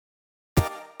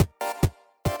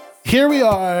Here we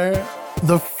are,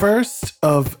 the first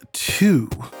of two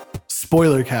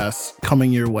spoiler casts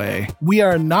coming your way. We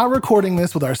are not recording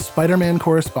this with our Spider-Man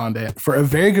correspondent for a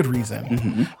very good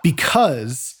reason,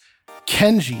 because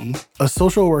Kenji, a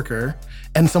social worker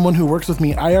and someone who works with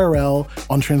me IRL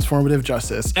on transformative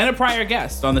justice. And a prior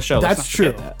guest on the show. That's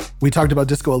true. That. We talked about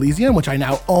Disco Elysium, which I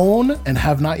now own and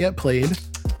have not yet played,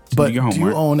 but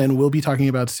do own and will be talking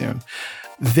about soon.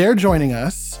 They're joining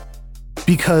us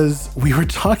because we were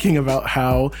talking about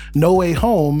how No Way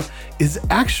Home is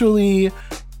actually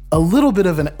a little bit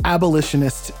of an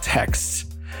abolitionist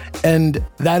text. And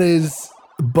that is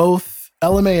both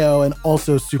LMAO and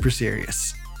also super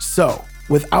serious. So,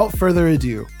 without further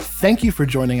ado, thank you for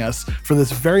joining us for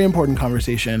this very important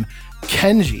conversation.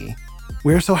 Kenji,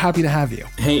 we're so happy to have you.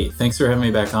 Hey, thanks for having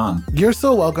me back on. You're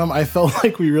so welcome. I felt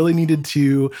like we really needed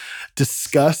to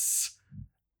discuss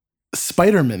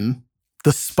Spider-Man,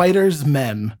 the Spider's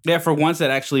Men. Yeah, for once that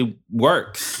actually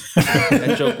works.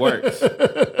 That joke works.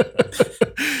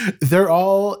 They're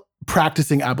all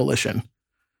practicing abolition.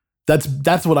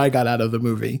 That's what I got out of the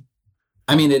movie.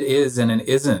 I mean, it is and it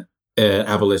isn't an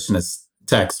abolitionist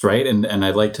text, right? And I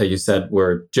liked how you said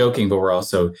we're joking, but we're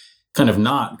also kind of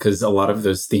not, because a lot of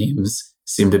those themes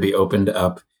seem to be opened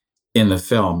up in the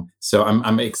film. So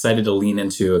I'm excited to lean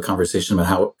into a conversation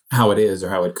about how it is or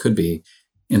how it could be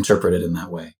interpreted in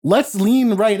that way. Let's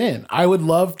lean right in. I would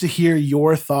love to hear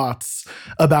your thoughts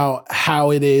about how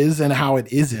it is and how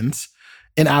it isn't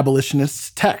an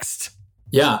abolitionist text.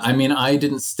 Yeah, I mean, I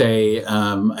didn't stay.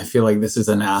 I feel like this is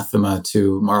anathema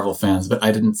to Marvel fans, but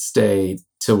I didn't stay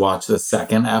to watch the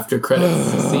second after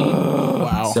credits scene.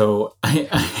 Wow. So I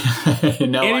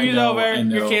know. Interview's over. I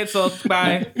know. You're canceled.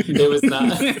 Bye. It was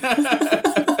not.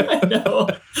 I know.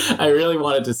 I really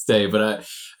wanted to stay, but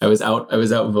I was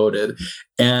outvoted.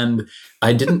 And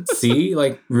I didn't see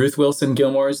like Ruth Wilson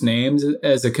Gilmore's names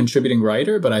as a contributing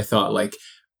writer, but I thought like,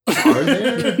 are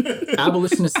there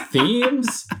abolitionist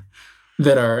themes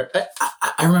that are...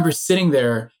 I remember sitting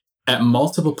there at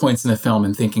multiple points in the film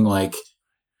and thinking like,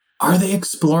 are they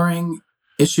exploring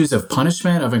issues of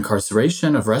punishment, of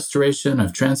incarceration, of restoration,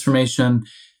 of transformation?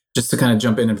 Just to kind of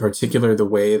jump in particular, the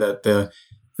way that the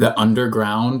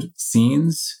underground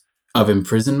scenes of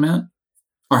imprisonment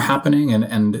are happening,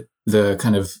 and the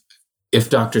kind of, if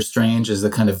Doctor Strange is the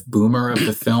kind of boomer of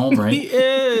the film, right? He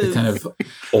is. The kind of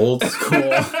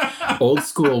old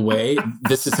school way.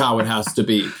 This is how it has to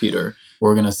be, Peter.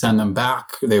 We're going to send them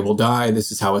back. They will die. This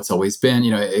is how it's always been.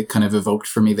 You know, it kind of evoked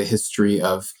for me the history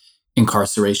of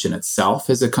incarceration itself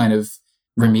as a kind of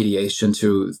remediation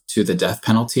to the death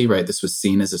penalty, right? This was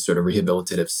seen as a sort of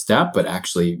rehabilitative step, but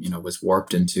actually, you know, was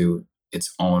warped into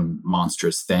its own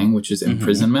monstrous thing, which is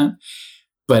imprisonment.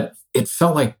 But it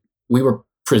felt like we were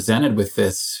presented with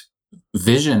this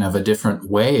vision of a different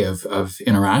way of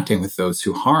interacting with those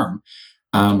who harm,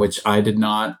 which I did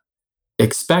not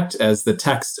expect as the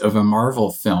text of a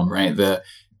Marvel film, right?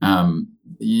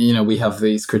 You know, we have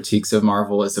these critiques of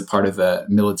Marvel as a part of the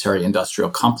military industrial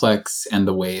complex and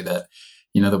the way that,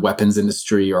 you know, the weapons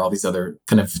industry or all these other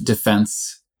kind of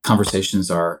defense conversations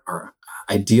are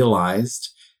idealized.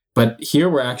 But here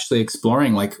we're actually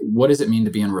exploring, like, what does it mean to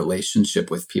be in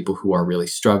relationship with people who are really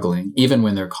struggling, even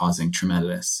when they're causing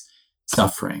tremendous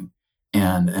suffering?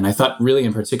 And I thought really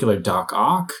in particular, Doc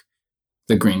Ock,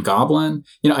 the Green Goblin.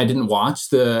 You know, I didn't watch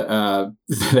the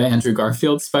Andrew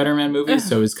Garfield Spider-Man movie,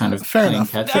 so it was kind of playing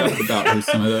catch up about who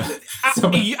some of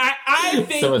I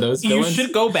think some of those villains. You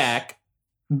should go back,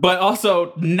 but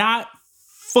also not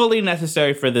fully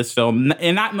necessary for this film,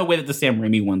 and not in the way that the Sam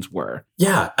Raimi ones were.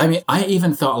 Yeah, I mean, I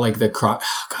even thought like the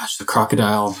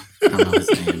crocodile. I don't know his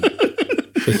name.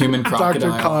 The human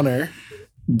crocodile. Dr. Connor.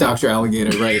 Dr.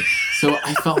 Alligator, right. So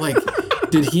I felt like,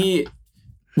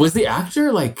 was the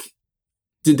actor like,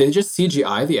 did they just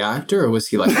CGI the actor, or was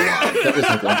he like alive? That was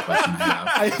like one question I have.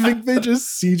 I think they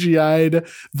just CGI'd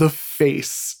the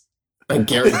face. Like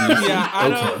Gary Busey?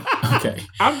 Yeah, Okay.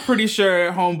 I'm pretty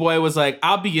sure Homeboy was like,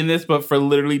 I'll be in this, but for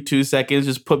literally 2 seconds,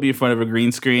 just put me in front of a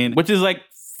green screen, which is like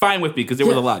fine with me because there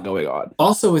was a lot going on.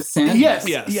 Also with Sandman. Yes,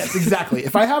 exactly.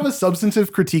 If I have a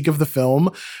substantive critique of the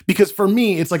film, because for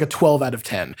me, it's like a 12 out of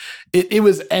 10. It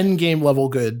was endgame level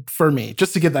good for me,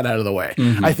 just to get that out of the way.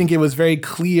 I think it was very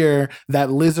clear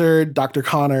that Lizard, Dr.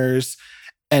 Connors,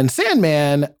 and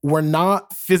Sandman were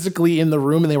not physically in the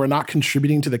room and they were not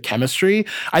contributing to the chemistry.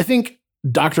 I think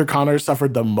Dr. Connors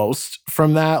suffered the most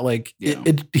from that. Like,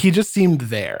 he just seemed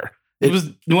there. It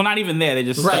was, well, not even there. They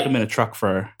just stuck him in a truck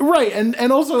for... Right,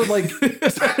 and also, like,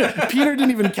 Peter didn't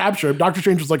even capture him. Dr.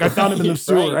 Strange was like, I found him in the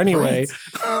sewer anyway.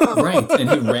 Right, and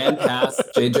he ran past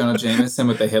J. Jonah Jameson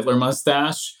with the Hitler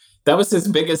mustache. That was his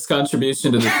biggest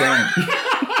contribution to the film.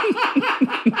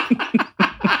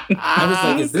 I was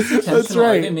like, is this intentional? That's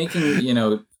right. Are they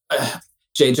making,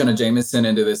 J. Jonah Jameson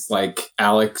into this like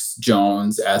Alex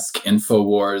Jones-esque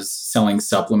InfoWars selling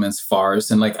supplements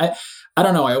farce? And like, I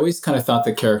don't know. I always kind of thought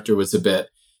the character was a bit,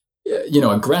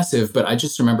 aggressive, but I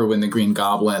just remember when the Green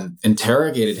Goblin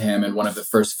interrogated him in one of the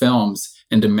first films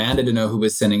and demanded to know who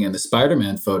was sending in the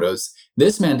Spider-Man photos.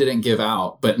 This man didn't give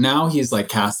out, but now he's like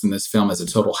cast in this film as a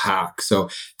total hack. So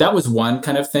that was one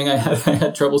kind of thing I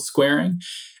had trouble squaring.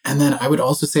 And then I would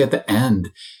also say at the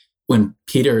end, when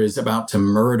Peter is about to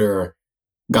murder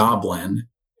Goblin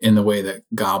in the way that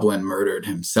Goblin murdered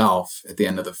himself at the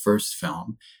end of the first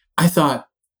film, I thought,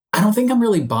 I don't think I'm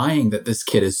really buying that this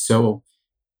kid is so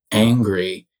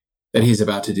angry that he's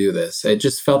about to do this. It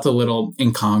just felt a little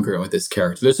incongruent with this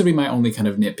character. Those would be my only kind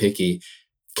of nitpicky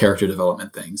character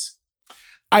development things.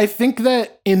 I think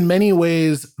that in many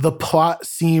ways, the plot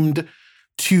seemed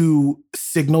to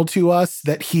signal to us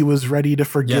that he was ready to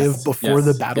forgive before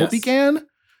the battle began.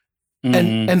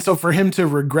 Mm-hmm. And so for him to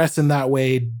regress in that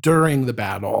way during the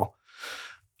battle,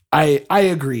 I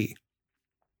agree.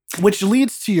 Which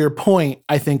leads to your point,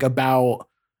 I think, about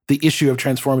the issue of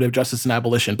transformative justice and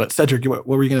abolition. But Cedric, what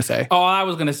were you going to say? Oh, I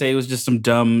was going to say it was just some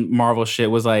dumb Marvel shit. It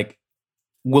was like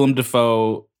Willem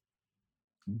Dafoe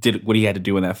did what he had to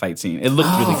do in that fight scene. It looked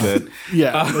really good.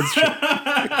 Yeah, that's true.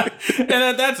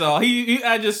 And that's all.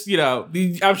 I just,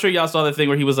 I'm sure y'all saw the thing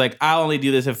where he was like, I'll only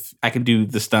do this if I can do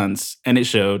the stunts. And it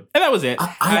showed. And that was it.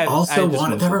 I also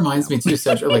wanted, that reminds me too,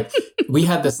 Cedric, like we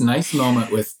had this nice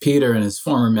moment with Peter and his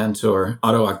former mentor,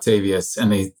 Otto Octavius,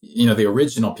 and they, the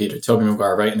original Peter, Tobey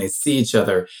Maguire, right? And they see each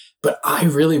other. But I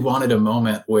really wanted a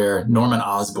moment where Norman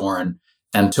Osborn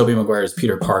and Tobey Maguire's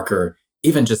Peter Parker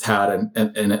even just had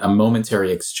a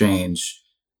momentary exchange,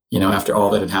 after all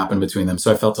that had happened between them.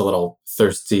 So I felt a little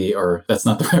thirsty, or that's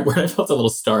not the right word. I felt a little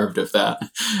starved of that.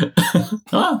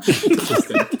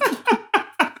 Interesting.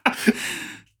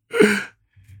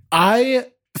 I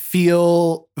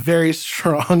feel very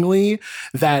strongly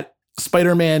that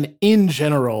Spider-Man in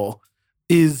general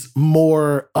is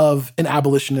more of an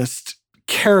abolitionist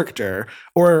character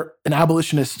or an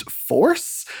abolitionist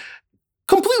force.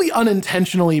 Completely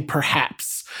unintentionally,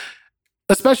 perhaps,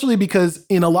 especially because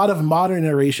in a lot of modern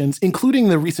iterations, including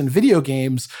the recent video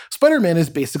games, Spider-Man is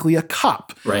basically a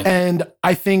cop. Right. And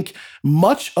I think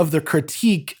much of the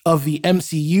critique of the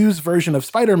MCU's version of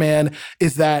Spider-Man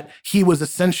is that he was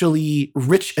essentially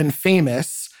rich and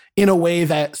famous in a way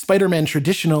that Spider-Man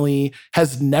traditionally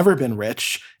has never been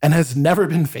rich and has never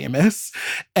been famous.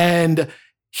 And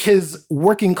his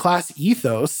working class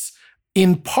ethos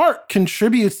in part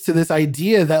contributes to this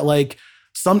idea that like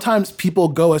sometimes people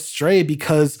go astray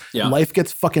because life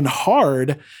gets fucking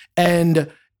hard, and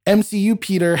MCU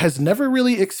Peter has never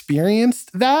really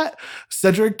experienced that.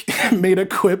 Cedric made a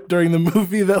quip during the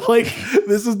movie that like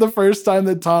this is the first time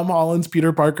that Tom Holland's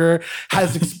Peter Parker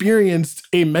has experienced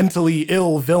a mentally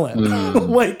ill villain.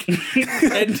 Like,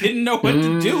 I didn't know what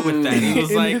to do with that. He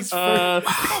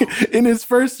was in his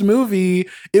first movie,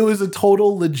 it was a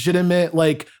total legitimate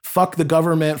like fuck the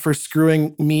government for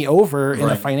screwing me over in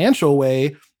a financial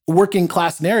way, working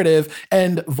class narrative,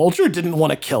 and Vulture didn't want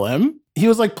to kill him. He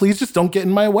was like, please just don't get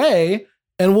in my way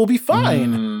and we'll be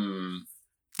fine.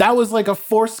 That was like a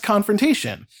forced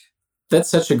confrontation. That's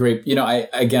such a great, I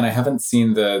haven't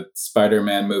seen the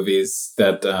Spider-Man movies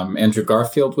that Andrew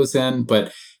Garfield was in,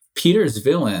 but Peter's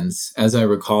villains, as I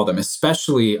recall them,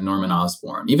 especially Norman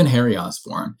Osborn, even Harry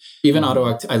Osborn, even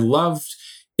Otto, I loved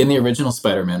in the original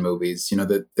Spider-Man movies,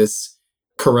 that this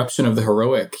corruption of the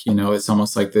heroic, it's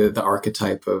almost like the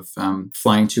archetype of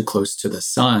flying too close to the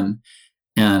sun.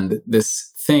 And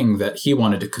this thing that he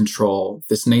wanted to control,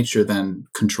 this nature then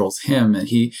controls him. And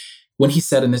when he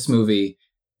said in this movie,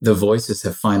 the voices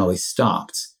have finally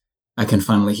stopped, I can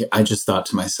finally hear, I just thought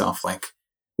to myself, like,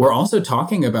 we're also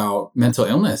talking about mental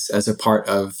illness as a part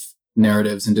of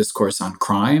narratives and discourse on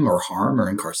crime or harm or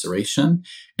incarceration.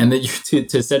 And that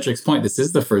to Cedric's point, this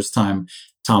is the first time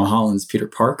Tom Holland's Peter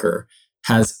Parker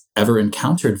has ever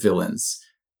encountered villains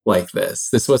like this.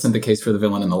 This wasn't the case for the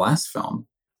villain in the last film.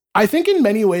 I think in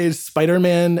many ways,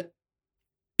 Spider-Man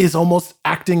is almost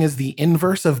acting as the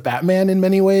inverse of Batman in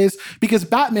many ways, because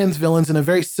Batman's villains in a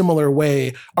very similar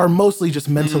way are mostly just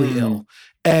mentally ill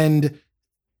and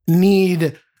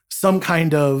need some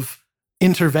kind of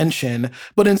intervention.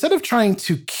 But instead of trying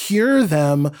to cure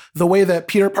them the way that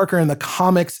Peter Parker in the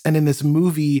comics and in this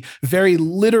movie very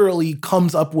literally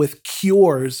comes up with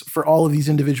cures for all of these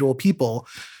individual people,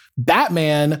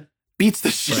 Batman beats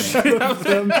the shit out of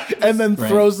them, and then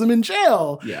throws them in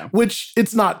jail. Yeah. Which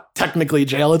it's not technically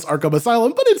jail, it's Arkham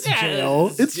Asylum, but it's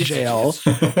jail. It's jail.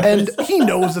 And he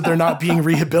knows that they're not being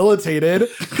rehabilitated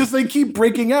because they keep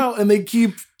breaking out and they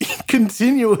keep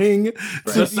continuing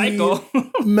to cycle.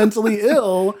 be mentally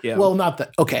ill. Yeah. Well, not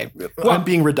that. Okay, I'm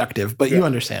being reductive, but you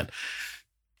understand.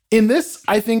 In this,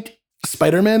 I think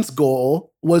Spider-Man's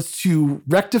goal was to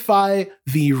rectify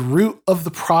the root of the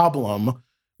problem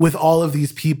with all of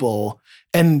these people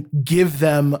and give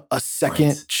them a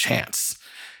second chance.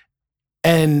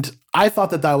 And I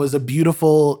thought that that was a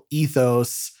beautiful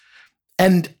ethos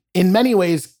and in many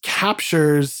ways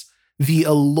captures the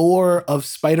allure of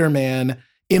Spider-Man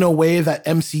in a way that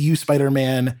MCU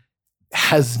Spider-Man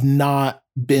has not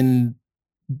been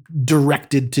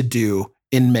directed to do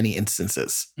in many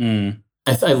instances.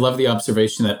 I love the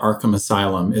observation that Arkham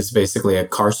Asylum is basically a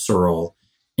carceral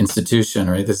institution,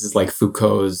 right? This is like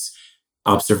Foucault's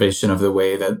observation of the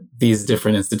way that these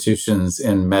different institutions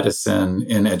in medicine,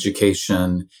 in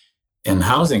education, in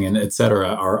housing, and et cetera,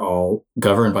 are all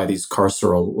governed by these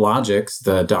carceral logics.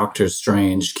 The Doctor's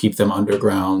Strange, keep them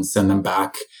underground, send them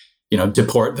back,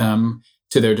 deport them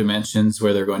to their dimensions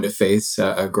where they're going to face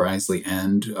a grisly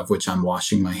end, of which I'm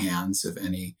washing my hands of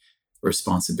any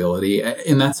responsibility.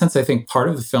 In that sense, I think part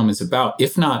of the film is about,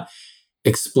 if not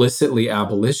explicitly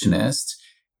abolitionist,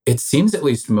 it seems at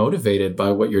least motivated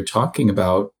by what you're talking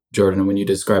about, Jordan, when you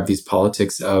describe these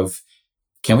politics of,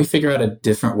 can we figure out a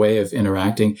different way of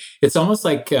interacting? It's almost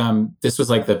like this was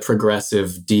like the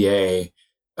progressive DA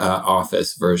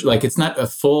office version. Like, it's not a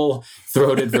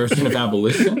full-throated version of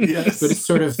abolition, but it's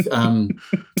sort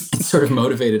of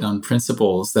motivated on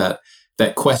principles that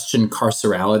question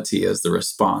carcerality as the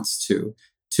response to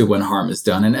when harm is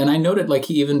done. And I noted, like,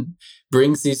 he even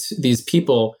brings these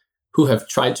people who have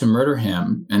tried to murder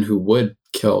him and who would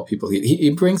kill people. He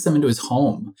brings them into his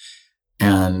home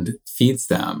and feeds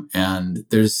them. And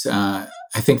there's, I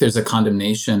think there's a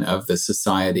condemnation of the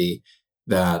society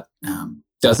that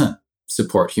doesn't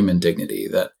support human dignity,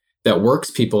 that works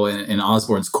people in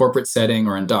Osborn's corporate setting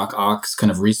or in Doc Ock's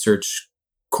kind of research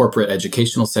corporate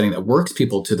educational setting, that works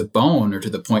people to the bone or to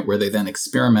the point where they then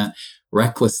experiment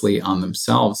recklessly on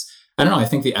themselves. I don't know. I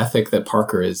think the ethic that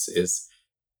Parker is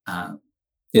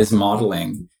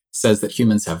modeling says that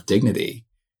humans have dignity.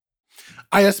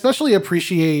 I especially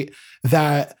appreciate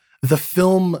that the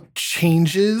film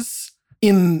changes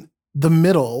in the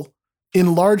middle,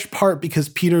 in large part because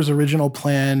Peter's original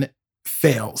plan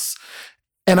fails.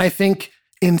 And I think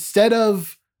instead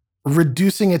of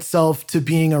reducing itself to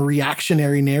being a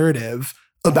reactionary narrative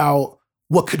about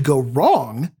what could go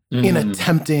wrong in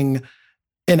attempting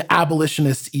an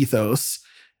abolitionist ethos,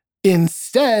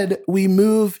 instead we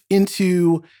move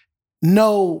into,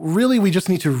 no, really, we just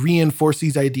need to reinforce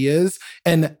these ideas.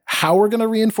 And how we're going to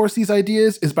reinforce these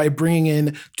ideas is by bringing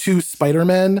in two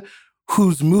Spider-Men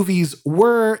whose movies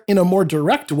were, in a more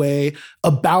direct way,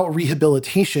 about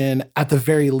rehabilitation at the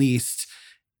very least,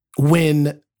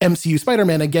 when MCU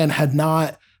Spider-Man, again, had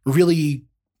not really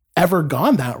ever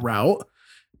gone that route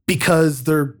because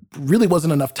there really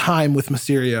wasn't enough time with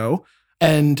Mysterio,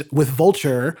 and with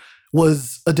Vulture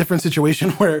was a different situation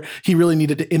where he really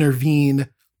needed to intervene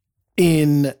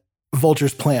in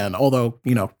Vulture's plan, although,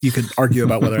 you could argue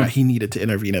about whether or not he needed to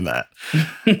intervene in that.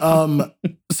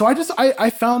 So I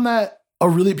found that a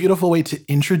really beautiful way to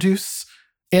introduce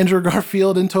Andrew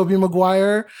Garfield and Tobey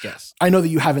Maguire. Yes. I know that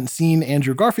you haven't seen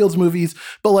Andrew Garfield's movies,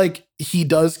 but like, he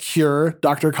does cure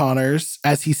Dr. Connors,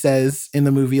 as he says in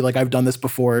the movie, like, I've done this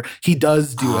before. He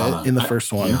does do it in the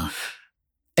first one. Yeah.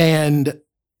 And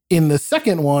in the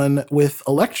second one with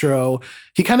Electro,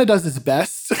 he kind of does his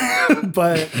best,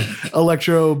 but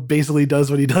Electro basically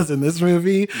does what he does in this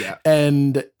movie,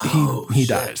 and he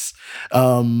dies.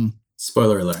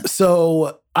 Spoiler alert.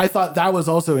 So I thought that was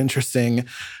also interesting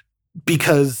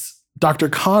because Dr.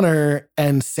 Connor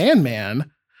and Sandman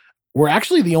were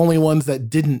actually the only ones that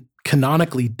didn't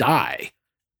canonically die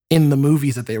in the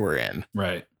movies that they were in.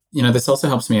 Right. This also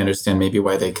helps me understand maybe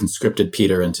why they conscripted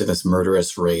Peter into this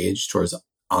murderous rage towards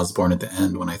Osborn at the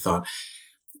end, when I thought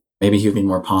maybe he would be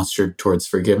more postured towards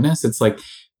forgiveness. It's like,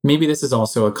 maybe this is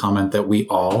also a comment that we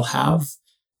all have,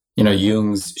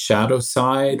 Jung's shadow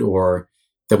side, or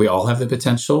that we all have the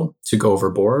potential to go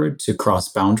overboard, to cross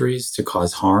boundaries, to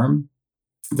cause harm,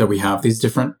 that we have these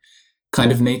different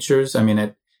kind of natures. I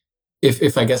mean,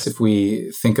 if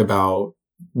we think about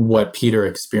what Peter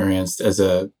experienced as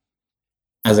a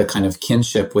kind of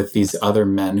kinship with these other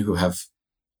men who have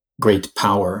great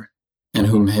power and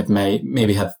whom have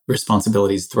maybe have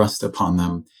responsibilities thrust upon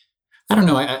them, I don't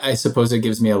know. I suppose it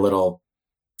gives me a little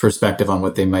perspective on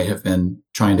what they might have been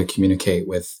trying to communicate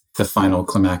with the final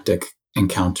climactic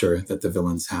encounter that the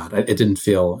villains had. It didn't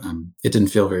feel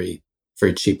very,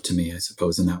 very cheap to me, I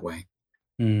suppose, in that way.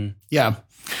 Mm. Yeah.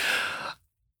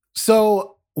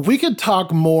 So we could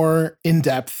talk more in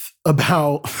depth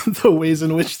about the ways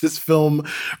in which this film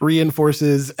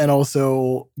reinforces and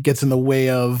also gets in the way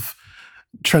of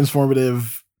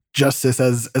transformative justice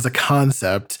as a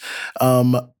concept.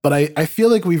 But I feel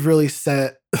like we've really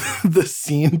set the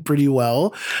scene pretty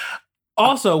well.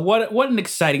 Also, what an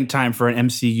exciting time for an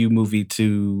MCU movie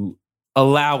to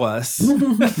allow us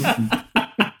to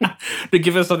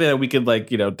give us something that we could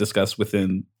discuss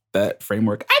within that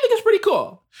framework. I think it's pretty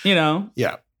cool. Yeah.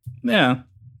 Yeah.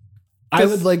 I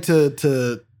would like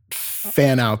to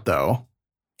fan out though.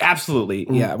 Absolutely.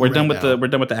 Yeah. We're done with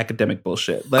the academic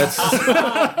bullshit. Let's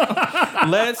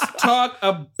talk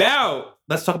about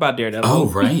Daredevil. Oh,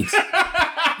 right.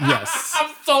 Yes.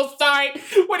 I'm so sorry.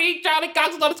 When Charlie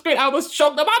Cox was on the screen, I was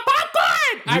choked on my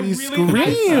popcorn. I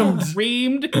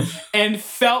screamed and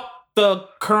felt the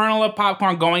kernel of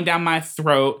popcorn going down my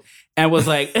throat and was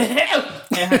like, and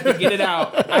had to get it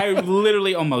out. I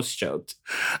literally almost choked.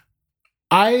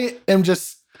 I am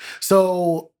just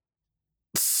so,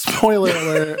 spoiler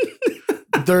alert,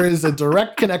 there is a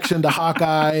direct connection to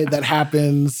Hawkeye that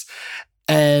happens,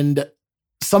 and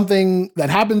something that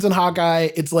happens in Hawkeye,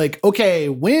 it's like, okay,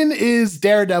 when is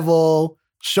Daredevil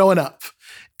showing up?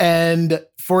 And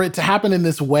for it to happen in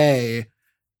this way,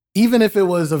 even if it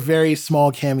was a very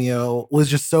small cameo, was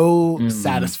just so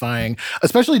satisfying,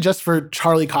 especially just for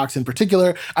Charlie Cox in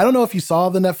particular. I don't know if you saw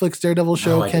the Netflix Daredevil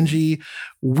show, Kenji.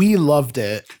 We loved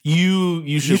it.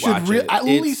 You should watch it. At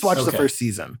least watch the first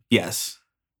season. Yes.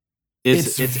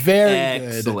 It's very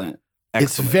excellent. Good.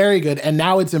 It's very good. And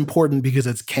now it's important because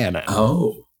it's canon.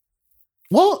 Oh.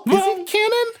 Well, is it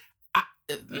canon?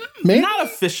 Maybe? Not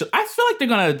official. I feel like they're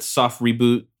going to soft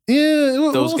reboot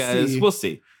those guys. See. We'll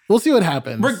see. We'll see what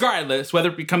happens. Regardless, whether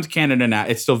it becomes canon or not,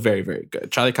 it's still very, very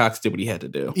good. Charlie Cox did what he had to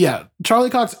do. Yeah. Charlie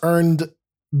Cox earned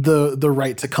the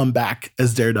right to come back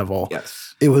as Daredevil.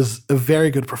 Yes. It was a very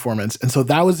good performance. And so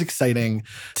that was exciting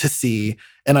to see.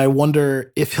 And I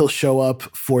wonder if he'll show up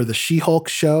for the She-Hulk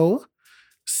show,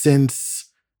 since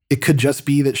it could just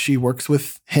be that she works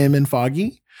with him and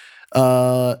Foggy.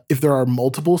 If there are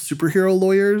multiple superhero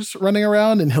lawyers running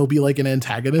around and he'll be like an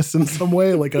antagonist in some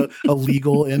way, like a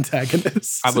legal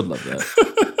antagonist. I would love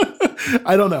that.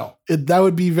 I don't know. That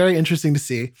would be very interesting to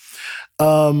see.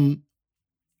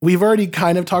 We've already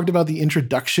kind of talked about the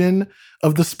introduction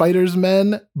of the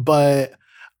Spider-Men, but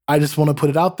I just want to put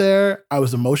it out there. I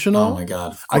was emotional. Oh my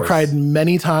God. I cried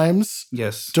many times.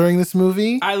 Yes. During this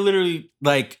movie. I literally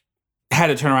had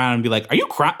to turn around and be like, are you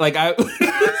crying? What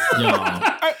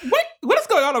is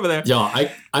going on over there? Yo, I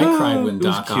cried when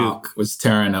Doc Ock was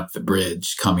tearing up the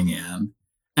bridge coming in.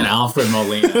 And Alfred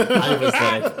Molina. I was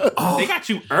like, oh. They got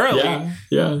you early.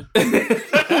 Yeah.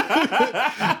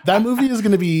 That movie is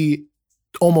going to be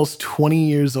almost 20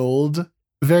 years old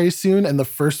very soon. And the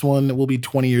first one will be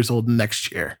 20 years old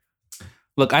next year.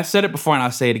 Look, I've said it before and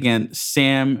I'll say it again.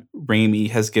 Sam Raimi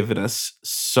has given us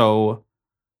so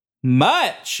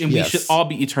much. And we should all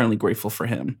be eternally grateful for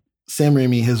him. Sam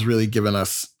Raimi has really given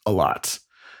us a lot.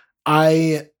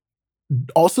 I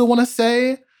also want to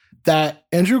say that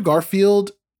Andrew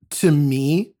Garfield, to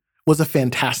me, was a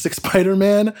fantastic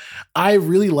Spider-Man. I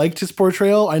really liked his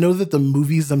portrayal. I know that the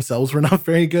movies themselves were not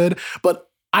very good, but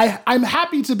I'm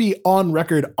happy to be on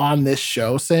record on this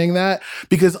show saying that,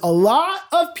 because a lot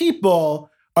of people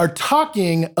are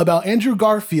talking about Andrew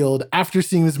Garfield after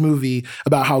seeing this movie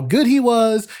about how good he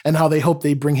was and how they hope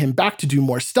they bring him back to do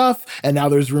more stuff. And now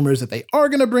there's rumors that they are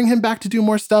going to bring him back to do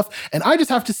more stuff. And I just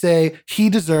have to say he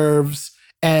deserves,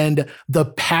 and the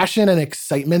passion and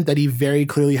excitement that he very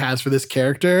clearly has for this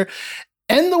character,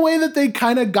 and the way that they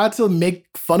kind of got to make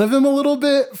fun of him a little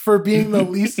bit for being the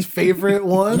least favorite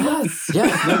one. Yes,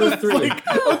 number 3.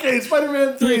 Okay,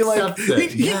 Spider-Man 3,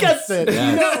 he gets it.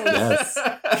 Yes.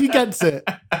 He gets it.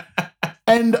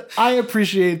 And I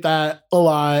appreciate that a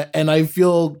lot. And I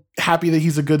feel happy that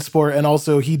he's a good sport. And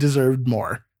also he deserved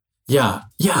more. Yeah.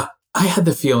 I had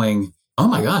the feeling, oh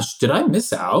my gosh, did I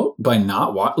miss out by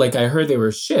not watch? I heard they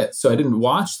were shit, so I didn't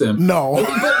watch them. No.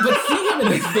 But seeing him in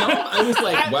this film, I was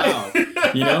like, wow.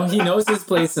 He knows his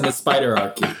place in the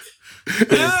Spider-Archy.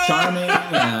 He's charming.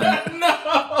 And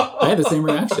I had the same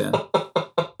reaction.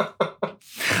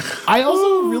 I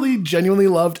also really genuinely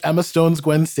loved Emma Stone's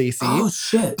Gwen Stacy. Oh,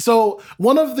 shit. So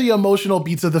one of the emotional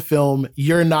beats of the film,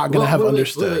 you're not going to have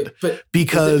understood. But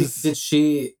because... Did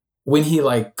she, when he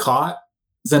caught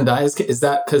Zendaya, is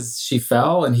that because she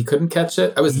fell and he couldn't catch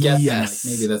it? I was guessing like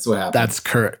maybe that's what happened. That's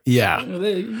correct. Yeah.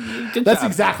 That's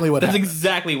exactly what happened. That's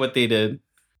exactly what they did.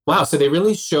 Wow. So they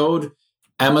really showed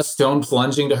Emma Stone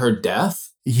plunging to her death?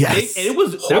 Yes. That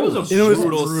was a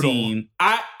brutal scene.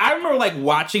 I remember like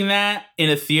watching that in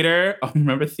a theater. Oh,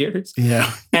 remember theaters?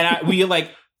 Yeah. And we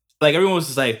like everyone was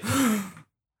just like,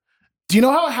 do you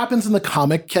know how it happens in the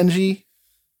comic, Kenji?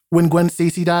 When Gwen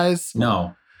Stacy dies?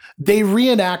 No. They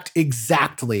reenact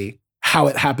exactly how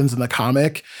it happens in the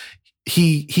comic.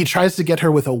 He tries to get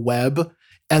her with a web,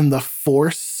 and the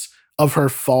force of her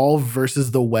fall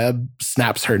versus the web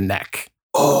snaps her neck.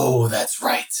 Oh, that's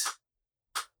right.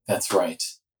 That's right.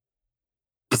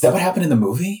 Is that what happened in the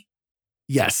movie?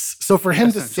 Yes. So for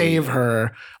him to save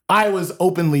her, I was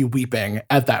openly weeping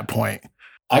at that point.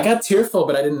 I got tearful,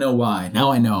 but I didn't know why.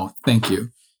 Now I know. Thank you.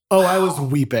 Oh, I was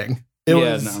weeping.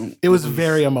 It was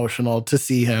very emotional to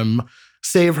see him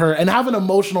save her and have an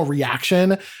emotional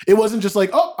reaction. It wasn't just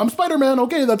like, oh, I'm Spider-Man.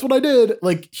 Okay, that's what I did.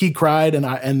 Like he cried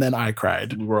and then I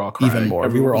cried. We were all crying. Even more.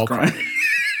 We were all crying.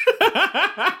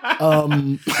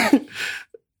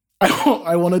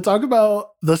 I want to talk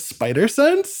about the spider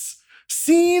sense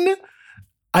scene.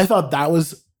 I thought that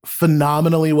was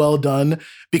phenomenally well done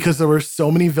because there were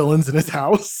so many villains in his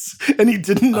house and he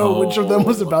didn't know which of them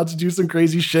was about to do some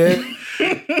crazy shit.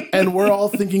 And we're all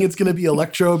thinking it's going to be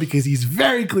Electro because he's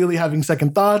very clearly having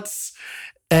second thoughts.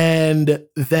 And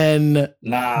then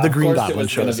the Green Goblin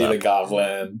shows up. The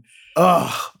Goblin.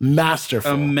 Oh,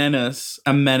 masterful. A menace.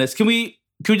 Can we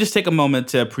just take a moment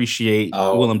to appreciate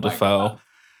Willem Dafoe? God.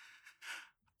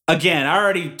 Again, I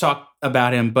already talked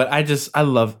about him, but I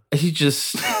love, he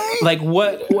just, like,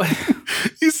 what?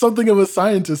 He's something of a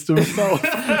scientist himself.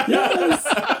 Yes.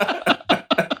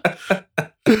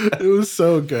 It was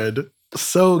so good.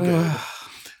 So good.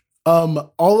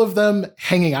 All of them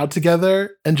hanging out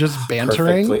together and just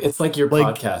bantering. Perfectly. It's like your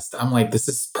podcast. I'm like, this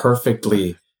is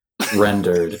perfectly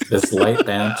rendered. This light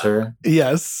banter.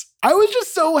 Yes. I was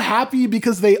just so happy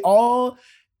because they all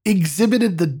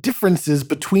exhibited the differences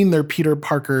between their Peter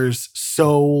Parkers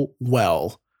so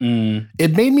well.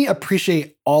 It made me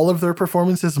appreciate all of their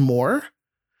performances more.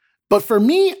 But for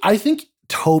me, I think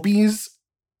Tobey's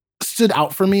stood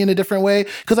out for me in a different way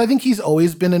because I think he's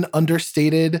always been an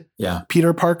understated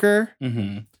Peter Parker.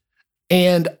 Mm-hmm.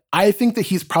 And I think that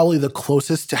he's probably the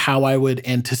closest to how I would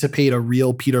anticipate a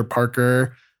real Peter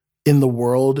Parker in the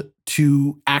world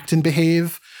to act and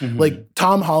behave. Mm-hmm. Like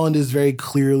Tom Holland is very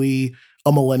clearly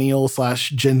a millennial /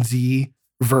 Gen Z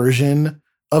version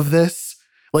of this.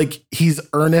 Like he's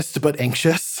earnest but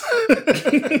anxious.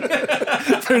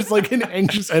 There's like an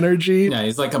anxious energy. Yeah,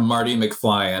 he's like a Marty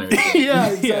McFly energy.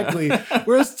 Yeah, exactly.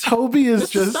 Whereas Tobey is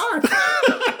just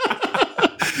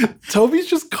Tobey's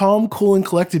just calm, cool, and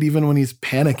collected even when he's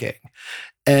panicking.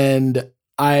 And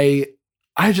I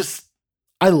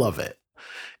love it.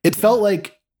 It felt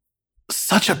like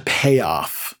such a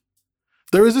payoff.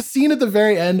 There was a scene at the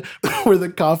very end where the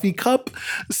coffee cup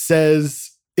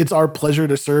says, "It's our pleasure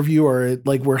to serve you," or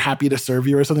like, "We're happy to serve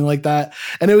you," or something like that.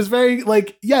 And it was very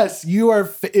like, yes,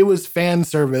 it was fan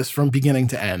service from beginning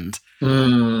to end.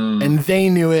 And they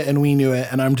knew it and we knew it.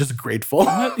 And I'm just grateful.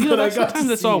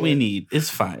 That's all we need. It's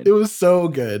fine. It was so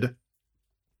good.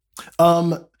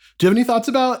 Do you have any thoughts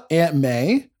about Aunt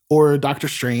May or Doctor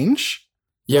Strange?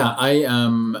 Yeah,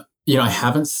 I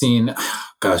haven't seen,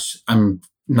 I'm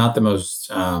not the most,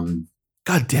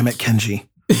 God damn it, Kenji.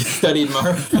 Studied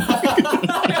Marvel.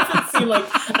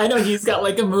 I know he's got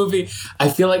like a movie. I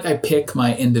feel like I pick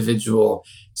my individual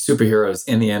superheroes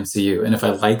in the MCU. And if I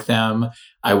like them,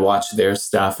 I watch their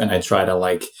stuff and I try to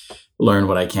like learn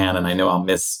what I can. And I know I'll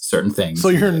miss certain things. So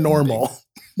you're normal.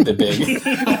 The big.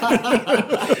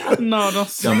 No.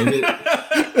 Maybe,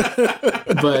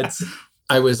 but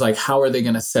I was like, how are they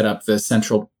going to set up the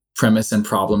central premise and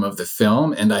problem of the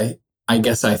film? And I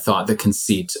guess I thought the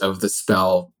conceit of the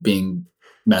spell being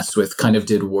messed with kind of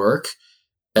did work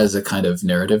as a kind of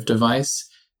narrative device.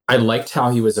 I liked how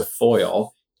he was a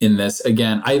foil in this.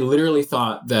 Again, I literally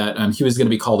thought that he was going to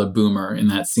be called a boomer in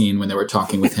that scene when they were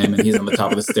talking with him and he's on the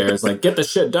top of the stairs like, "Get the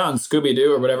shit done,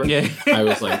 Scooby-Doo," or whatever. Yeah. I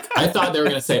was like, I thought they were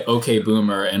going to say, "Okay,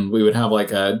 boomer," and we would have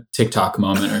like a TikTok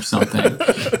moment or something.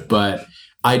 But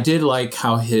I did like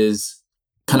how his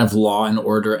kind of Law and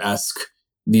Order-esque,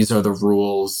 these are the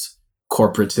rules,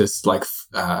 corporatist like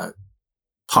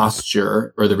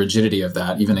posture, or the rigidity of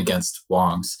that, even against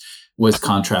Wong's, was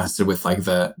contrasted with like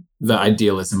the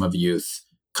idealism of youth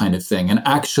kind of thing. And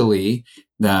actually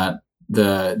that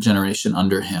the generation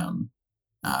under him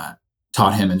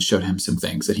taught him and showed him some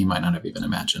things that he might not have even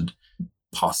imagined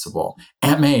possible.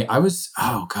 Aunt May, I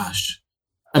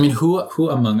mean, who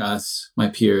among us, my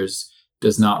peers,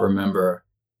 does not remember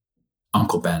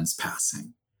Uncle Ben's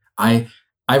passing? I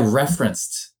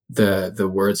referenced the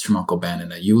words from Uncle Ben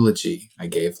in a eulogy I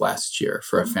gave last year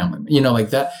for a family. Like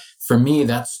that, for me,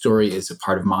 that story is a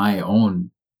part of my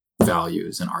own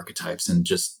values and archetypes, and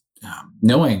just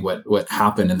knowing what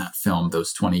happened in that film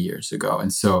those 20 years ago.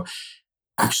 And so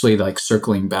actually like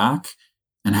circling back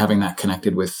and having that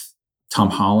connected with Tom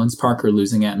Holland's Parker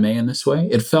losing Aunt May in this way,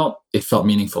 it felt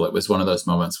meaningful. It was one of those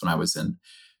moments when I was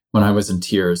in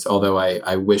tears, although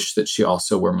I wish that she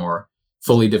also were more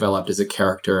fully developed as a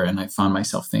character. And I found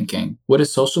myself thinking, would a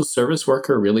social service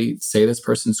worker really say this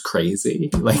person's crazy?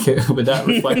 Like, would that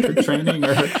reflect her training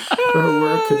or her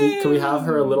work? Could we have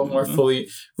her a little more fully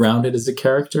rounded as a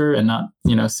character and not,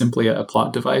 simply a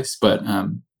plot device? But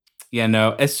yeah,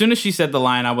 no. As soon as she said the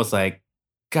line, I was like,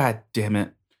 God damn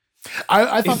it.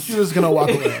 I thought she was going to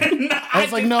walk away. I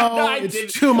was like, no,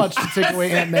 it's too much to take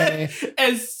away Aunt May.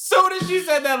 As soon as she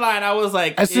said that line, I was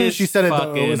like, as soon as she said it,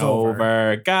 though, it was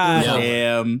over. God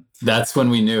damn. That's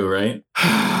when we knew, right?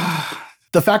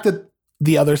 The fact that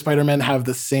the other Spider-Men have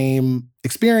the same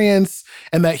experience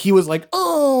and that he was like,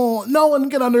 oh, no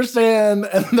one can understand.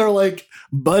 And they're like,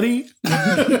 buddy.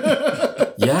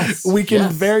 Yes. We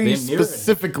can very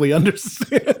specifically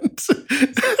understand.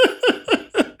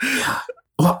 Yeah.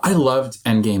 Well, I loved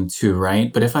Endgame too,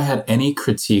 right? But if I had any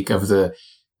critique of the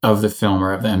film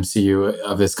or of the MCU,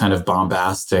 of this kind of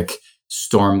bombastic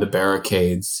storm the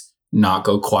barricades, not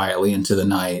go quietly into the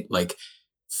night, like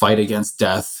fight against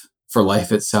death for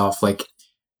life itself, like,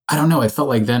 I don't know. It felt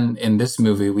like then in this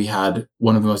movie, we had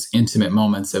one of the most intimate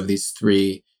moments of these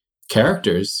three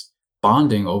characters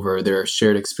bonding over their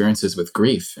shared experiences with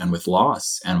grief and with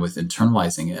loss and with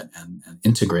internalizing it and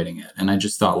integrating it. And I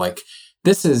just thought, like,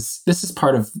 this is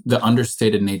part of the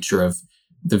understated nature of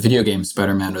the video game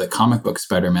Spider-Man or the comic book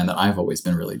Spider-Man that I've always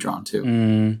been really drawn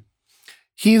to.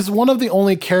 He's one of the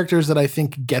only characters that I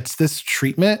think gets this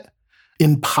treatment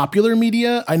in popular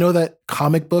media. I know that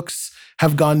comic books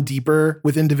have gone deeper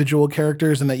with individual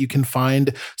characters and that you can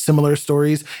find similar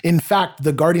stories. In fact,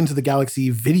 the Guardians of the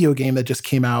Galaxy video game that just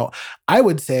came out, I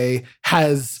would say,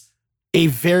 has a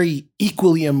very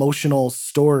equally emotional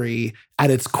story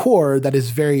at its core that is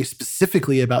very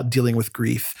specifically about dealing with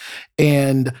grief.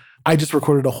 And I just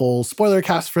recorded a whole spoiler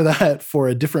cast for that for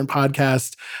a different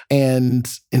podcast. And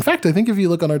in fact, I think if you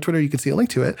look on our Twitter, you can see a link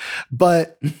to it.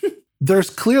 But there's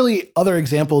clearly other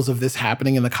examples of this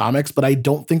happening in the comics, but I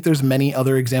don't think there's many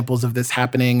other examples of this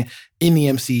happening in the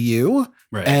MCU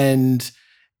and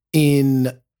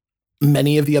in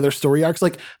many of the other story arcs.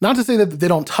 Like, not to say that they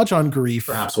don't touch on grief.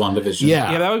 Perhaps WandaVision.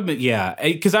 Yeah, that would be,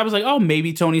 because I was like, oh,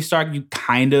 maybe Tony Stark, you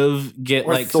kind of get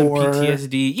or like Thor. Some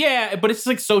PTSD. Yeah, but it's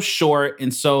like so short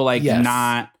and so like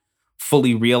not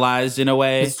fully realized in a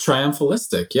way. It's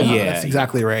triumphalistic. Yeah, that's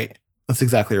exactly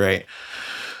right.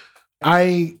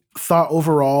 I thought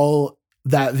overall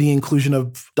that the inclusion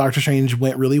of Doctor Strange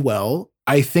went really well.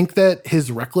 I think that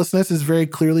his recklessness is very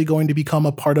clearly going to become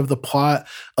a part of the plot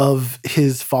of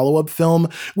his follow-up film,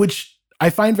 which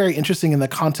I find very interesting in the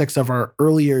context of our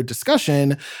earlier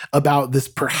discussion about this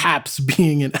perhaps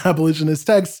being an abolitionist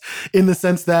text, in the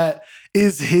sense that,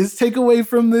 is his takeaway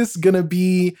from this going to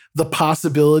be the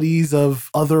possibilities of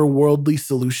otherworldly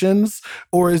solutions,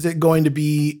 or is it going to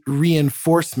be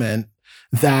reinforcement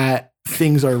that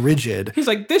things are rigid? He's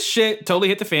like, this shit totally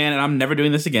hit the fan and I'm never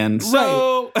doing this again.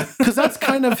 So, because that's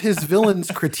kind of his villain's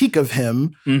critique of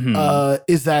him,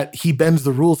 is that he bends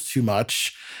the rules too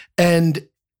much. And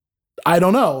I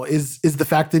don't know, is the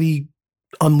fact that he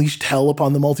unleashed hell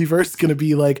upon the multiverse going to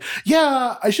be like,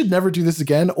 yeah, I should never do this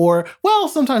again? Or, well,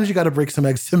 sometimes you got to break some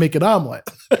eggs to make an omelet.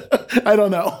 I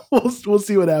don't know. We'll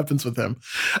see what happens with him.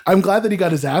 I'm glad that he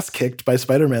got his ass kicked by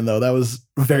Spider-Man, though. That was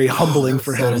very humbling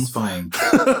for him. Satisfying.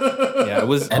 Yeah, it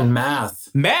was. And math.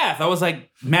 I was like,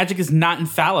 magic is not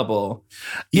infallible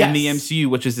in the MCU,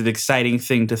 which is an exciting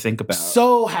thing to think about.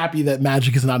 So happy that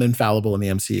magic is not infallible in the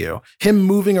MCU. Him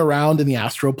moving around in the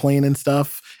astral plane and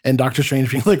stuff, and Doctor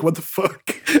Strange being like, what the fuck?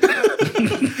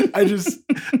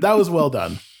 That was well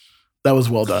done. That was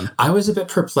well done. I was a bit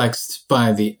perplexed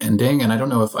by the ending, and I don't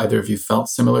know if either of you felt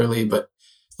similarly, but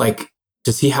like,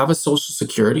 does he have a social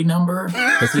security number?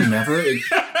 Has he never?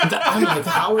 I'm like,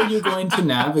 how are you going to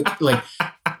navigate? Like,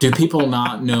 do people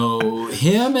not know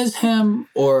him as him,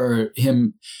 or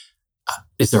him?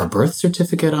 Is there a birth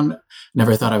certificate on?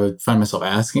 Never thought I would find myself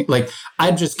asking. Like,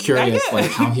 I'm just curious, like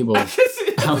how he will.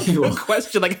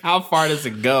 Question, like, how far does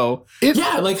it go?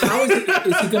 Like, how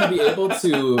is he going to be able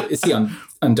to? Is he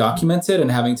undocumented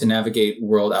and having to navigate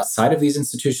world outside of these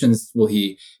institutions? Will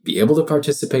he be able to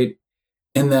participate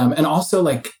in them? And also,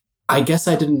 like, I guess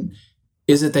it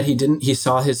is it that he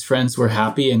saw his friends were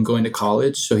happy and going to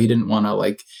college, so he didn't want to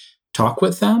like talk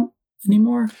with them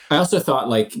anymore? I also thought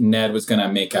like Ned was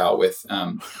gonna make out with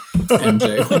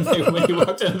MJ when he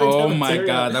walked in. Oh my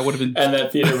God, that would have been. And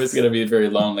that Peter was gonna be very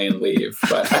lonely and leave.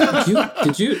 But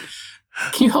can you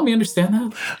help me understand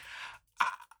that?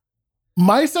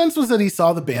 My sense was that he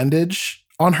saw the bandage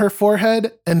on her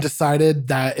forehead and decided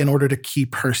that in order to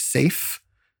keep her safe,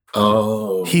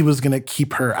 he was gonna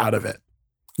keep her out of it,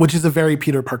 which is a very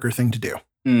Peter Parker thing to do.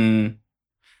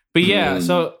 But yeah,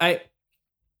 so I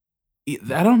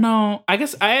don't know. I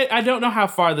guess I don't know how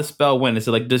far the spell went. Is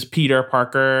it like, does Peter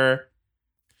Parker...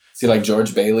 Is he like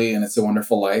George Bailey in It's a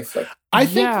Wonderful Life? Like, I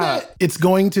think that it's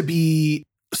going to be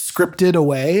scripted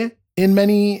away in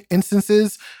many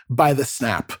instances by the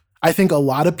snap. I think a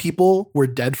lot of people were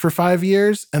dead for 5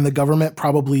 years and the government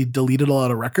probably deleted a lot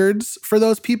of records for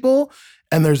those people.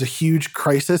 And there's a huge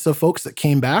crisis of folks that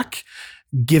came back,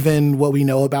 given what we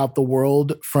know about the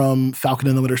world from Falcon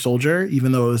and the Winter Soldier,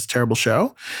 even though it was a terrible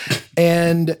show.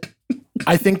 And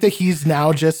I think that he's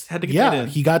now just,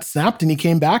 he got snapped and he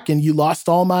came back and you lost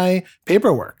all my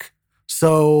paperwork.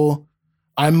 So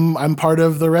I'm part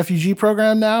of the refugee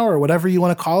program now, or whatever you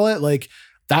want to call it. Like,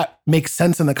 that makes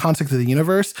sense in the context of the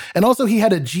universe. And also he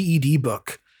had a GED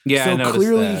book. Yeah, so I noticed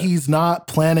clearly that. He's not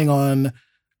planning on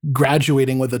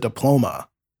graduating with a diploma.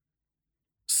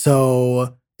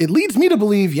 So it leads me to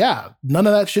believe, none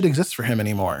of that shit exists for him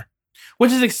anymore.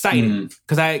 Which is exciting,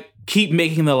 because I keep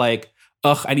making the like,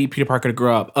 I need Peter Parker to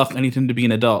grow up. I need him to be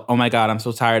an adult. Oh my God, I'm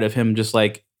so tired of him just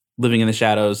like living in the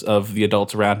shadows of the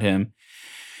adults around him.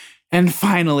 And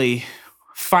finally,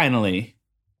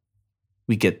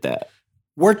 we get that.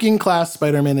 Working class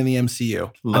Spider-Man in the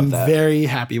MCU. I'm very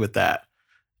happy with that.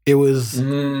 It was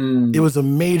a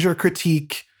major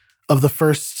critique of the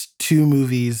first two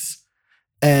movies.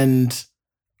 And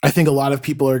I think a lot of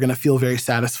people are going to feel very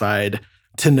satisfied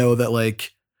to know that,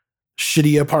 like,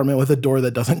 shitty apartment with a door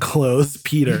that doesn't close,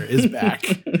 Peter is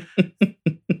back.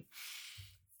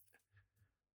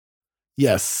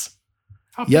 Yes.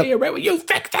 I'll be here right when you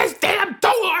fix this damn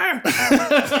door.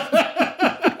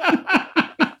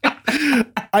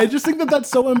 I just think that that's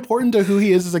so important to who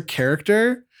he is as a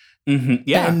character.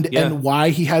 And why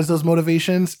he has those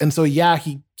motivations. And so,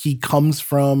 he comes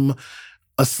from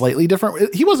a slightly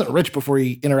different... He wasn't rich before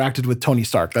he interacted with Tony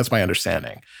Stark. That's my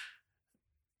understanding.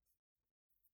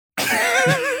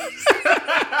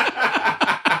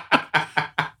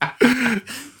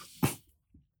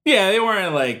 Yeah, they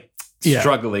weren't like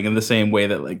struggling in the same way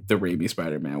that like the Raimi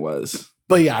Spider-Man was.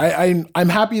 But I'm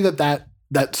happy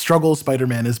that struggle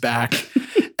Spider-Man is back.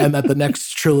 And that the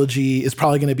next trilogy is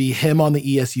probably going to be him on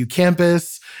the ESU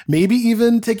campus, maybe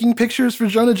even taking pictures for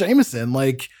Jonah Jameson.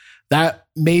 Like, that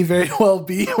may very well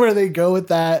be where they go with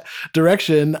that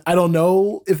direction. I don't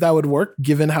know if that would work,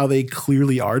 given how they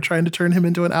clearly are trying to turn him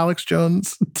into an Alex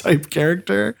Jones type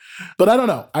character. But I don't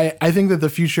know. I think that the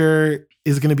future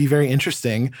is going to be very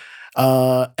interesting.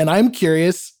 And I'm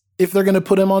curious if they're going to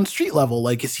put him on street level.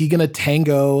 Like, is he going to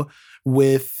tango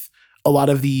with a lot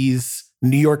of these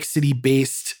New York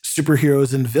City-based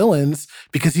superheroes and villains,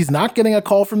 because he's not getting a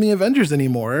call from the Avengers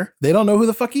anymore. They don't know who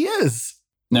the fuck he is.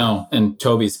 No, and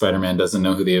Toby's Spider-Man doesn't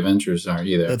know who the Avengers are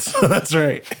either. That's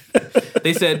right.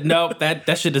 They said, nope,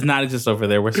 that shit does not exist over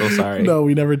there. We're so sorry. No,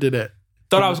 we never did it.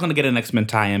 Thought I was going to get an X-Men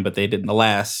tie-in, but they didn't.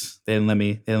 Alas, they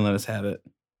didn't let us have it.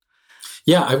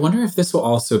 Yeah, I wonder if this will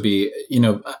also be,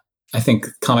 I think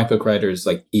comic book writers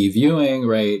like Eve Ewing,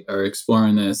 right, are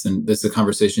exploring this. And this is a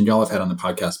conversation y'all have had on the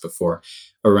podcast before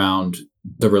around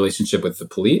the relationship with the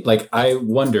police. Like, I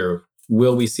wonder,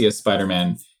 will we see a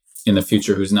Spider-Man in the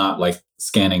future who's not like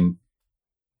scanning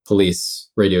police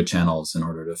radio channels in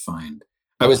order to find?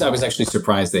 I was actually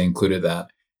surprised they included that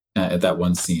at that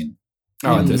one scene.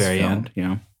 Oh, at the very end,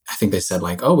 yeah. I think they said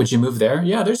like, "Oh, would you move there?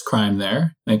 Yeah, there's crime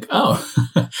there." Like, oh,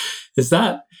 is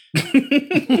that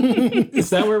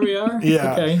where we are?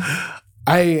 Yeah. Okay.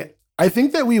 I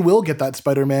think that we will get that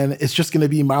Spider-Man. It's just going to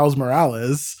be Miles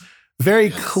Morales.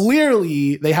 Very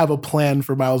clearly, they have a plan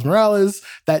for Miles Morales.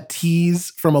 That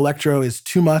tease from Electro is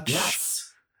too much.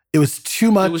 Yes. It was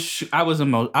too much. I was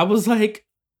like,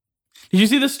 did you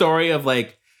see the story of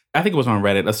like, I think it was on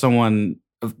Reddit, of someone,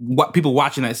 people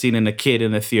watching that scene and a kid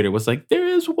in the theater was like, there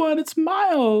is one, it's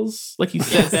Miles. Like, he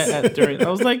said that during, I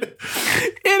was like,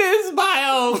 it is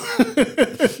Miles.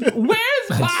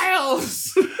 Where's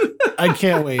Miles? I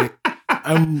can't wait.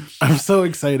 I'm so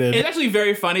excited. It's actually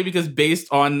very funny because based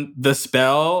on the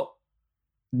spell,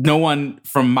 no one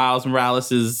from Miles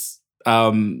Morales's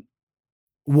world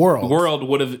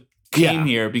would have came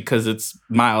here because it's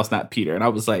Miles, not Peter. And I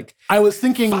was like, I was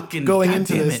thinking going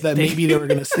into this that maybe they were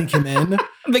going to sneak him in.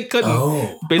 They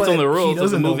couldn't, based on the rules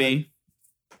of the movie.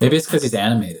 Maybe it's because he's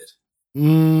animated.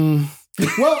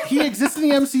 Well, he exists in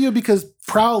the MCU because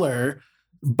Prowler,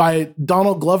 by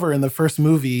Donald Glover in the first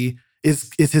movie,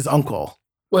 is his uncle.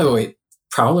 Wait.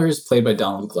 Prowler is played by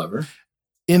Donald Glover?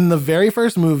 In the very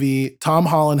first movie, Tom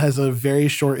Holland has a very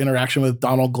short interaction with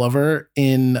Donald Glover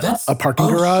in a parking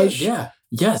garage. Shit, yeah.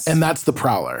 Yes. And that's the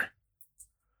Prowler.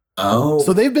 Oh.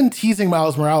 So they've been teasing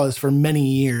Miles Morales for many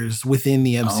years within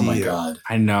the MCU. Oh my God.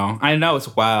 I know.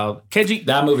 It's wild.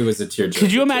 That movie was a tearjerker.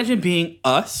 Could you imagine being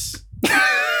us?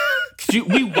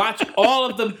 We watch all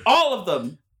of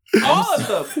them.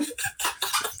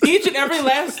 Each and every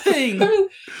last thing.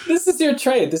 This is your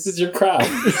trade. This is your craft.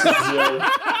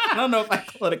 I don't know if I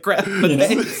call it a craft, but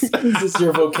this is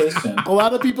your vocation. A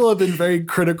lot of people have been very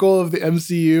critical of the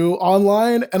MCU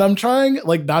online, and I'm trying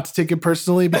not to take it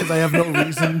personally because I have no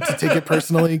reason to take it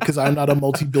personally because I'm not a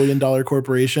multi-billion-dollar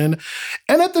corporation.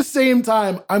 And at the same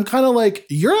time, I'm kind of like,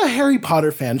 you're a Harry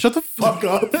Potter fan. Shut the fuck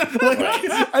up.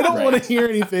 I don't want to hear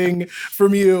anything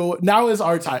from you. Now is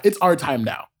our time. It's our time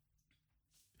now.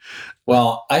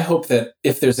 Well, I hope that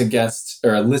if there's a guest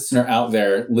or a listener out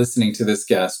there listening to this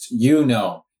guest, you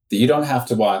know that you don't have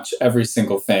to watch every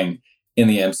single thing in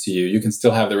the MCU. You can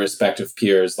still have the respective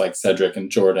peers like Cedric and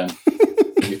Jordan.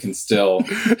 You can still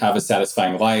have a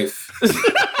satisfying life.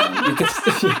 You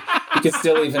can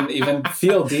still even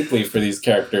feel deeply for these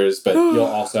characters, but you'll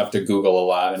also have to Google a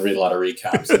lot and read a lot of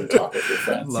recaps and talk with your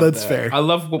friends. That's fair. I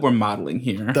love what we're modeling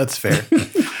here. That's fair.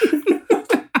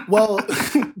 Well,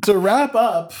 to wrap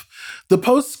up, the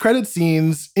post-credit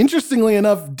scenes, interestingly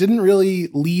enough, didn't really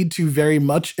lead to very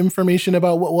much information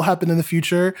about what will happen in the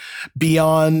future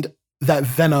beyond that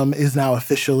Venom is now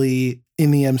officially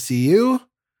in the MCU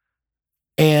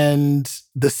and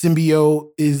the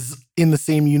symbiote is in the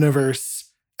same universe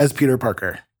as Peter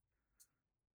Parker.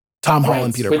 Tom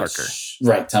Holland, Peter Parker.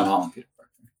 Right, Tom Holland, Peter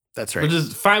Parker. That's right. Which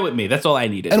is fine with me. That's all I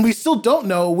needed. And we still don't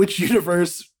know which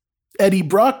universe Eddie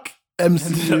Brock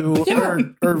MCU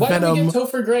or Why Venom. Why did we get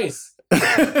Topher Grace?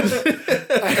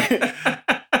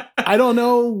 I don't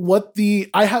know what we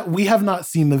have not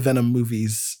seen the Venom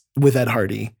movies with Ed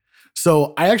Hardy.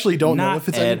 So I actually don't know if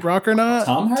it's Eddie Brock or not.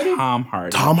 Tom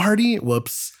Hardy? Tom Hardy?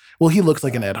 Whoops. Well, he looks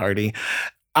like an Ed Hardy.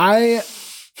 I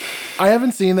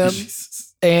haven't seen them.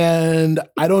 And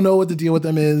I don't know what the deal with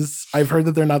them is. I've heard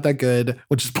that they're not that good,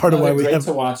 which is part of why we have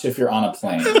to watch if you're on a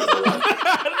plane. No,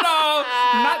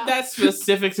 not that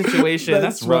specific situation.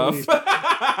 That's rough.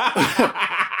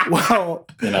 Well,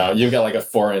 you've got a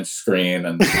 4-inch screen,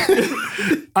 and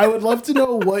I would love to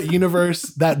know what universe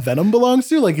that Venom belongs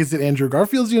to. Is it Andrew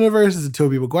Garfield's universe? Is it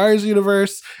Tobey Maguire's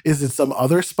universe? Is it some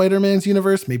other Spider-Man's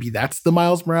universe? Maybe that's the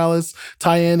Miles Morales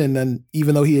tie-in, and then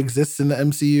even though he exists in the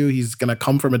MCU, he's gonna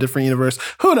come from a different universe.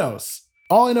 Who knows?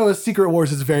 All I know is Secret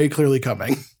Wars is very clearly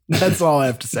coming. That's all I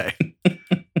have to say.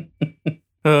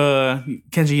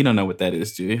 Kenji, you don't know what that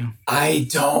is, do you? I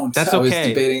don't. That's okay. I was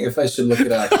debating if I should look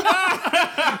it up.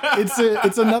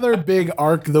 It's another big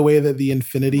arc, the way that the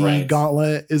Infinity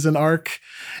Gauntlet is an arc,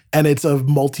 and it's a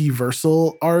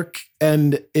multiversal arc,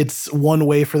 and it's one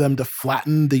way for them to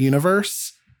flatten the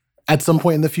universe at some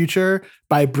point in the future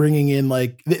by bringing in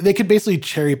they could basically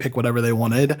cherry pick whatever they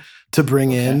wanted to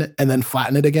bring in and then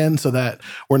flatten it again so that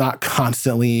we're not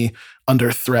constantly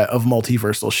under threat of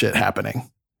multiversal shit happening.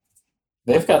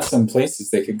 They've got some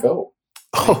places they could go.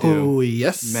 Oh,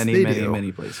 yes.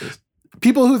 Many places.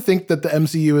 People who think that the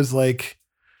MCU is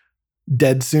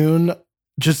dead soon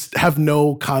just have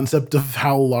no concept of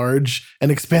how large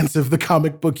and expansive the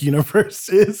comic book universe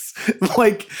is.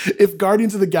 If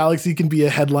Guardians of the Galaxy can be a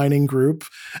headlining group,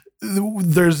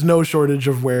 there's no shortage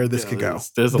of where this could go.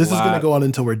 This is going to go on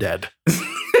until we're dead.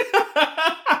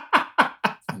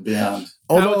 Beyond.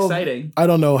 Although, how exciting. I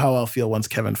don't know how I'll feel once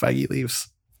Kevin Feige leaves.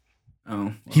 Oh,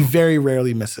 well. He very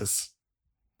rarely misses.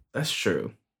 That's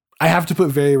true. I have to put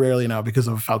very rarely now because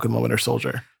of Falcon and Winter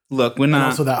Soldier. Look, we're not. And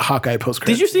also that Hawkeye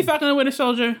post-credits. Did you see Falcon and Winter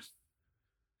Soldier?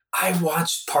 I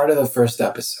watched part of the first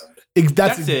episode.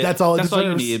 That's it. That's all it deserves. All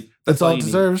you need. That's all it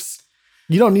deserves.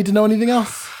 You don't need to know anything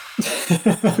else.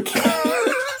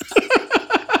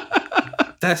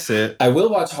 That's it. I will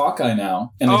watch Hawkeye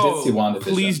now, and I did see WandaVision.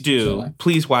 Please do.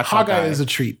 Please watch Hawkeye. Hawkeye is a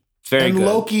treat. It's very good.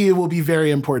 Loki will be very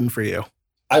important for you.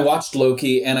 I watched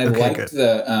Loki, and I liked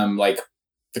the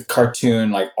the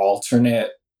cartoon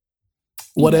alternate.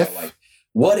 What if?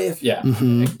 What if? Yeah,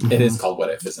 it is called What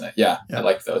If, isn't it? Yeah, I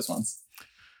like those ones.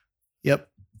 Yep.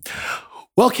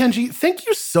 Well, Kenji, thank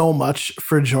you so much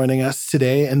for joining us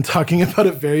today and talking about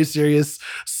a very serious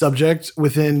subject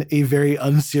within a very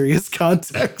unserious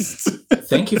context.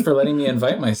 Thank you for letting me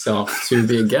invite myself to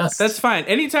be a guest. That's fine.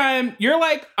 Anytime, you're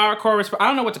like our correspondent. I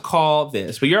don't know what to call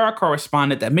this, but you're our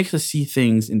correspondent that makes us see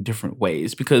things in different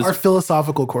ways. Because our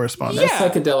philosophical correspondent. Yeah.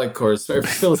 Psychedelic correspondent.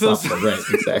 Philosophical, right,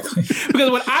 exactly.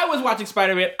 Because when I was watching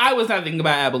Spider-Man, I was not thinking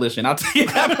about abolition. I'll tell you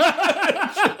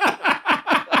that.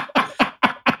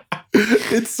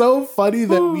 It's so funny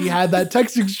that we had that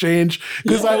text exchange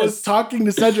because I was talking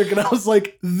to Cedric and I was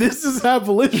like, this is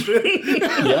abolition.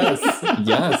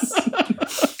 Yes.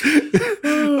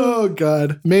 Oh,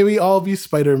 God. May we all be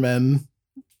Spider-Men.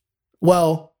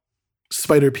 Well,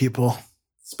 Spider people.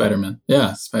 Spider-Man.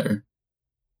 Yeah, Spider.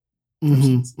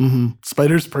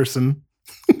 Spider's person.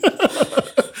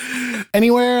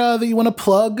 Anywhere that you want to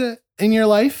plug in your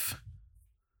life?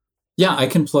 Yeah, I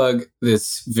can plug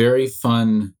this very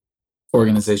fun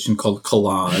organization called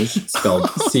Collage, spelled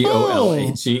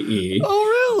Collage.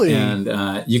 Oh, really? And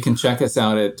you can check us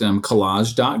out at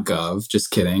collage.gov. Just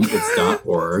kidding, it's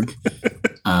 .org.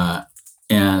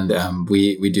 And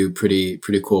we do pretty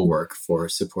cool work for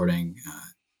supporting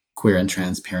queer and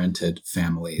trans-parented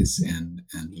families and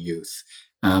youth.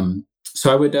 So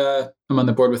I would, I'm on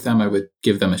the board with them. I would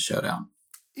give them a shout out.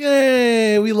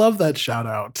 Yay! We love that shout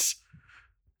out.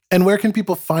 And where can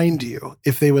people find you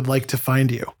if they would like to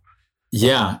find you?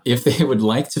 Yeah, if they would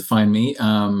like to find me,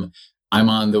 I'm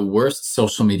on the worst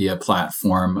social media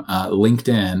platform,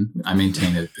 LinkedIn. I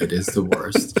maintain it is the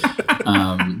worst.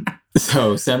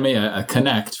 So send me a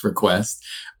connect request,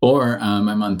 or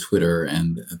I'm on Twitter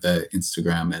and the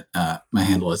Instagram at my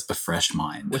handle is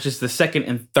afreshmind, which is the second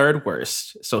and third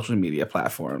worst social media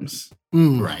platforms.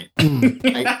 Right.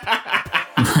 Right.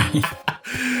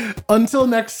 Until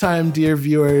next time, dear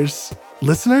viewers,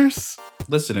 listeners,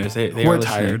 we're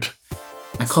tired.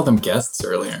 I called them guests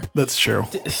earlier. That's true.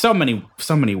 So many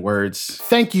words.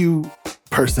 Thank you,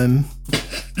 person,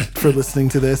 for listening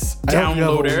to this. Downloader. I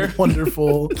hope you have a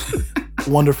wonderful,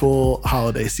 wonderful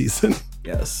holiday season.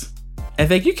 Yes. And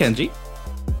thank you, Kenji.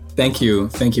 Thank you.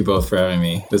 Thank you both for having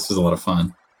me. This was a lot of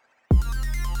fun.